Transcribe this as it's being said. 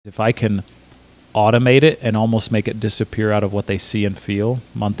If I can automate it and almost make it disappear out of what they see and feel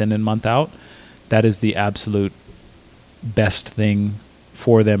month in and month out, that is the absolute best thing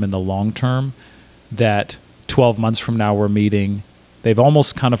for them in the long term. That 12 months from now we're meeting, they've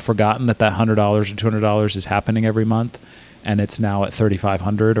almost kind of forgotten that $100 or $200 is happening every month, and it's now at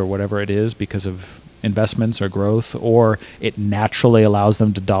 $3,500 or whatever it is because of investments or growth, or it naturally allows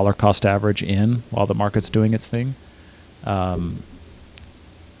them to dollar cost average in while the market's doing its thing.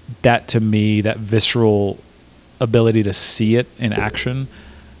 That to me, that visceral ability to see it in action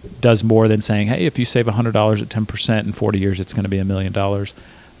does more than saying, hey, if you save $100 at 10% in 40 years, it's going to be $1 million.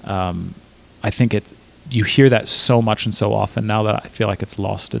 I think you hear that so much and so often now that I feel like it's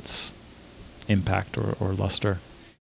lost its impact or luster.